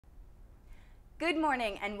Good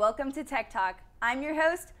morning and welcome to Tech Talk. I'm your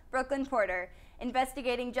host, Brooklyn Porter,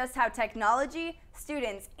 investigating just how technology,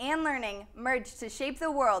 students, and learning merge to shape the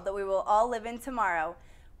world that we will all live in tomorrow.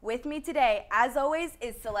 With me today, as always,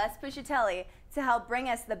 is Celeste Puscitelli to help bring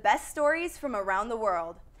us the best stories from around the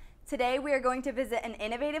world. Today, we are going to visit an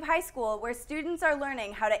innovative high school where students are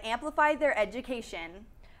learning how to amplify their education.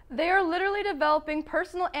 They are literally developing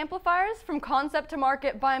personal amplifiers from concept to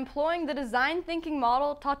market by employing the design thinking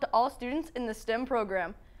model taught to all students in the STEM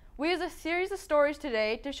program. We use a series of stories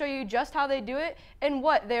today to show you just how they do it and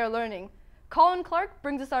what they are learning. Colin Clark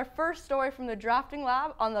brings us our first story from the drafting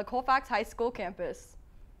lab on the Colfax High School campus.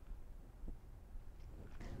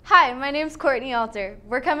 Hi, my name is Courtney Alter.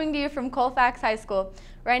 We're coming to you from Colfax High School.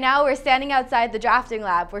 Right now we're standing outside the drafting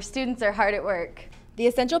lab where students are hard at work. The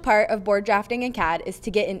essential part of board drafting in CAD is to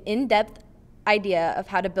get an in-depth idea of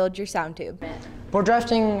how to build your sound tube. Board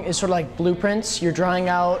drafting is sort of like blueprints. You're drawing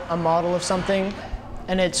out a model of something,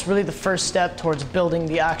 and it's really the first step towards building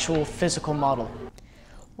the actual physical model.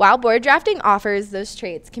 While board drafting offers those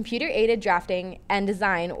traits, computer-aided drafting and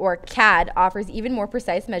design, or CAD, offers even more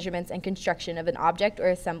precise measurements and construction of an object or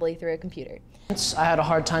assembly through a computer. I had a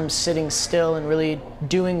hard time sitting still and really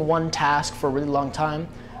doing one task for a really long time.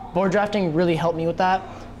 Board drafting really helped me with that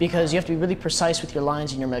because you have to be really precise with your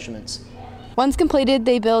lines and your measurements. Once completed,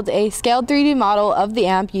 they build a scaled 3D model of the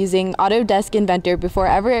amp using Autodesk Inventor before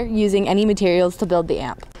ever using any materials to build the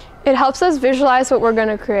amp. It helps us visualize what we're going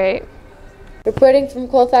to create. Reporting from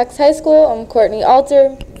Colfax High School, I'm Courtney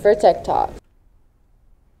Alter for Tech Talk.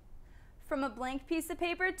 From a blank piece of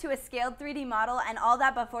paper to a scaled 3D model and all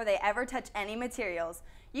that before they ever touch any materials.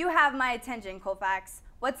 You have my attention, Colfax.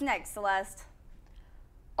 What's next, Celeste?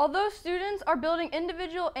 Although students are building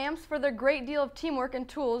individual amps for their great deal of teamwork and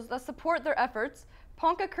tools that support their efforts,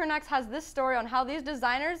 Ponca Kernex has this story on how these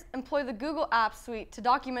designers employ the Google Apps suite to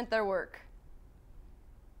document their work.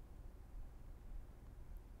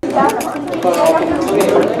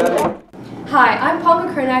 Hi, I'm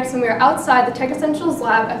Ponca Kernex and we are outside the Tech Essentials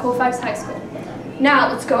lab at Colfax High School.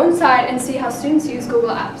 Now let's go inside and see how students use Google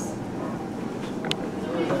Apps.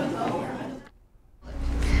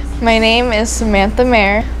 My name is Samantha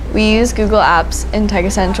Mayer. We use Google Apps in Tech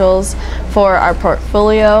Essentials for our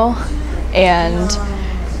portfolio and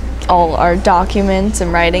all our documents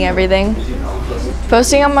and writing everything.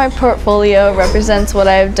 Posting on my portfolio represents what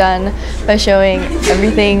I've done by showing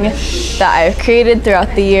everything that I've created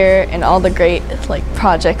throughout the year and all the great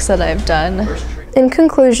projects that I've done. In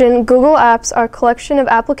conclusion, Google Apps are a collection of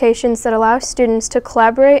applications that allow students to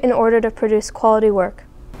collaborate in order to produce quality work.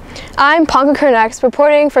 I'm Ponca Kernex,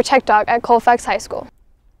 reporting for Tech Talk at Colfax High School.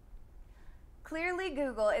 Clearly,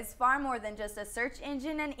 Google is far more than just a search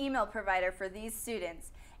engine and email provider for these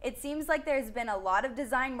students. It seems like there's been a lot of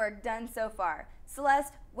design work done so far.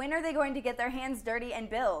 Celeste, when are they going to get their hands dirty and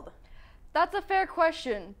build? That's a fair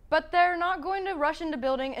question, but they're not going to rush into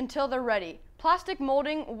building until they're ready. Plastic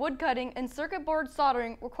molding, wood cutting, and circuit board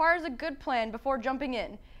soldering requires a good plan before jumping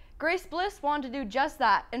in. Grace Bliss wanted to do just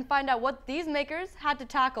that and find out what these makers had to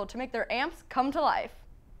tackle to make their amps come to life.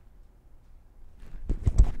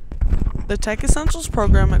 The Tech Essentials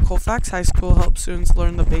program at Colfax High School helps students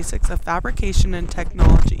learn the basics of fabrication and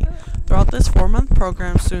technology. Throughout this 4-month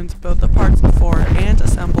program, students build the parts for and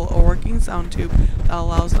assemble a working sound tube that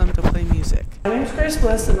allows them to play music. My name is Grace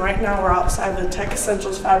Bliss, and right now we're outside the Tech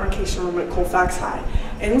Essentials fabrication room at Colfax High.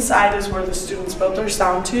 Inside is where the students built their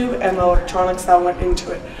sound tube and the electronics that went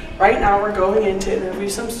into it. Right now we're going in to interview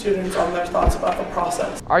some students on their thoughts about the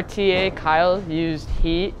process. Our TA, Kyle, used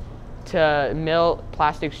heat to mill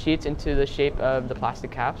plastic sheets into the shape of the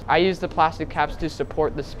plastic caps. I used the plastic caps to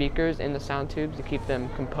support the speakers in the sound tubes to keep them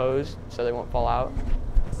composed so they won't fall out.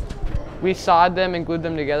 We sawed them and glued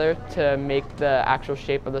them together to make the actual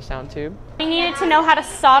shape of the sound tube. We needed to know how to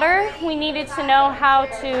solder, we needed to know how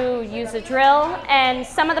to use a drill, and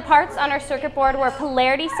some of the parts on our circuit board were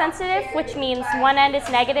polarity sensitive, which means one end is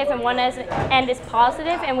negative and one end is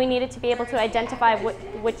positive, and we needed to be able to identify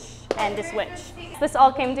which end is which. This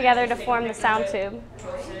all came together to form the sound tube.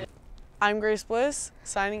 I'm Grace Bliss,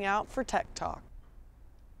 signing out for Tech Talk.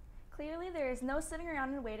 Clearly, there is no sitting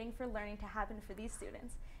around and waiting for learning to happen for these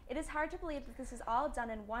students. It is hard to believe that this is all done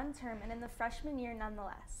in one term and in the freshman year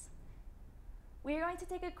nonetheless. We are going to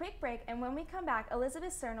take a quick break, and when we come back,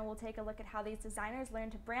 Elizabeth Cerna will take a look at how these designers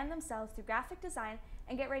learn to brand themselves through graphic design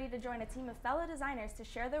and get ready to join a team of fellow designers to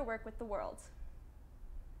share their work with the world.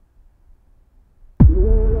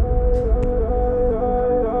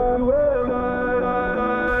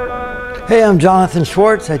 Hey, I'm Jonathan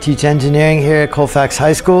Schwartz. I teach engineering here at Colfax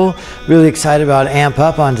High School. Really excited about AMP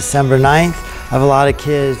Up on December 9th. have a lot of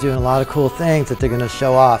kids doing a lot of cool things that they're going to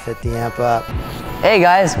show off at the Amp Up. Hey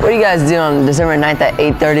guys, what do you guys do on December 9th at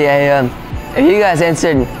 8:30 a.m.? If you guys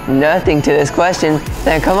answered nothing to this question,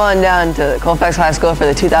 then come on down to Colfax High School for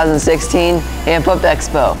the 2016 Amp Up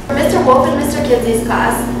Expo. For Mr. Wolf and Mr. Kinsey's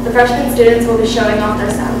class, the freshman students will be showing off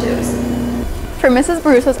their sound tubes. For Mrs.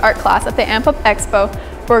 Barusso's art class at the Amp Up Expo,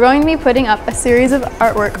 we're going to be putting up a series of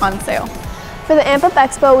artwork on sale. For the Amp Up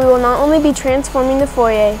Expo, we will not only be transforming the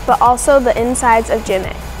foyer, but also the insides of Gym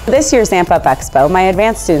A. This year's Amp Up Expo, my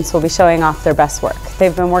advanced students will be showing off their best work.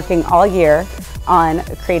 They've been working all year on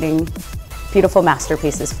creating beautiful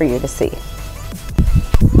masterpieces for you to see.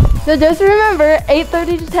 So just remember,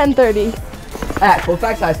 8:30 to 10:30. At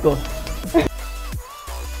Colfax High School.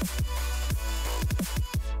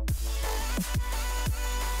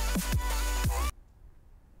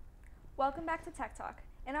 Welcome back to Tech Talk.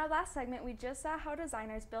 In our last segment, we just saw how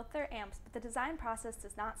designers built their amps, but the design process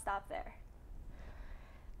does not stop there.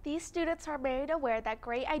 These students are made aware that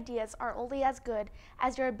great ideas are only as good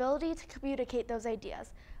as your ability to communicate those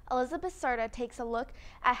ideas. Elizabeth Serta takes a look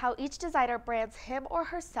at how each designer brands him or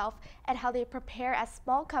herself and how they prepare as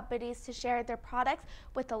small companies to share their products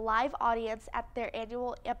with a live audience at their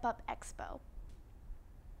annual Amp Up Expo.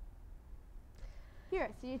 Here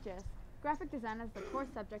at CHS, graphic design is the core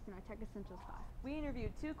subject in our Tech Essentials class. We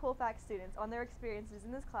interviewed 2 Colfax students on their experiences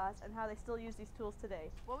in this class and how they still use these tools today.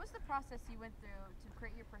 What was the process you went through to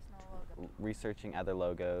create your personal logo? Researching other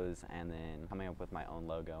logos and then coming up with my own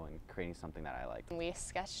logo and creating something that I liked. We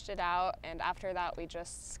sketched it out, and after that we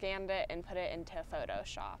just scanned it and put it into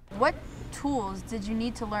Photoshop. What tools did you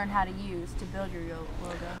need to learn how to use to build your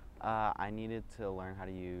logo? I needed to learn how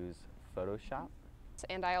to use Photoshop.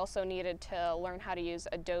 And I also needed to learn how to use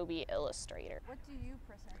Adobe Illustrator. What do you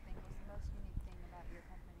personally think was the most unique thing about your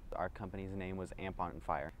company? Our company's name was Amp on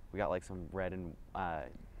Fire. We got like some red and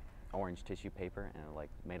orange tissue paper and it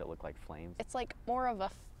made it look like flames. It's like more of a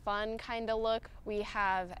fun kind of look. We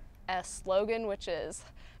have a slogan, which is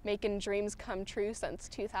making dreams come true since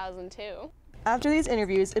 2002. After these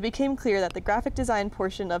interviews, it became clear that the graphic design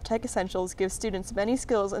portion of Tech Essentials gives students many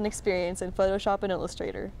skills and experience in Photoshop and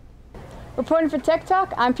Illustrator. Reporting for Tech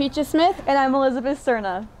Talk, I'm Peaches Smith. And I'm Elizabeth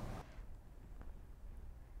Serna.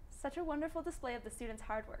 Such a wonderful display of the students'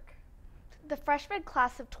 hard work. The freshman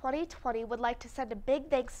class of 2020 would like to send a big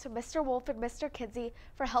thanks to Mr. Wolf and Mr. Kinsey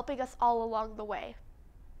for helping us all along the way.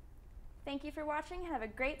 Thank you for watching and have a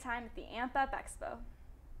great time at the Amp Up Expo.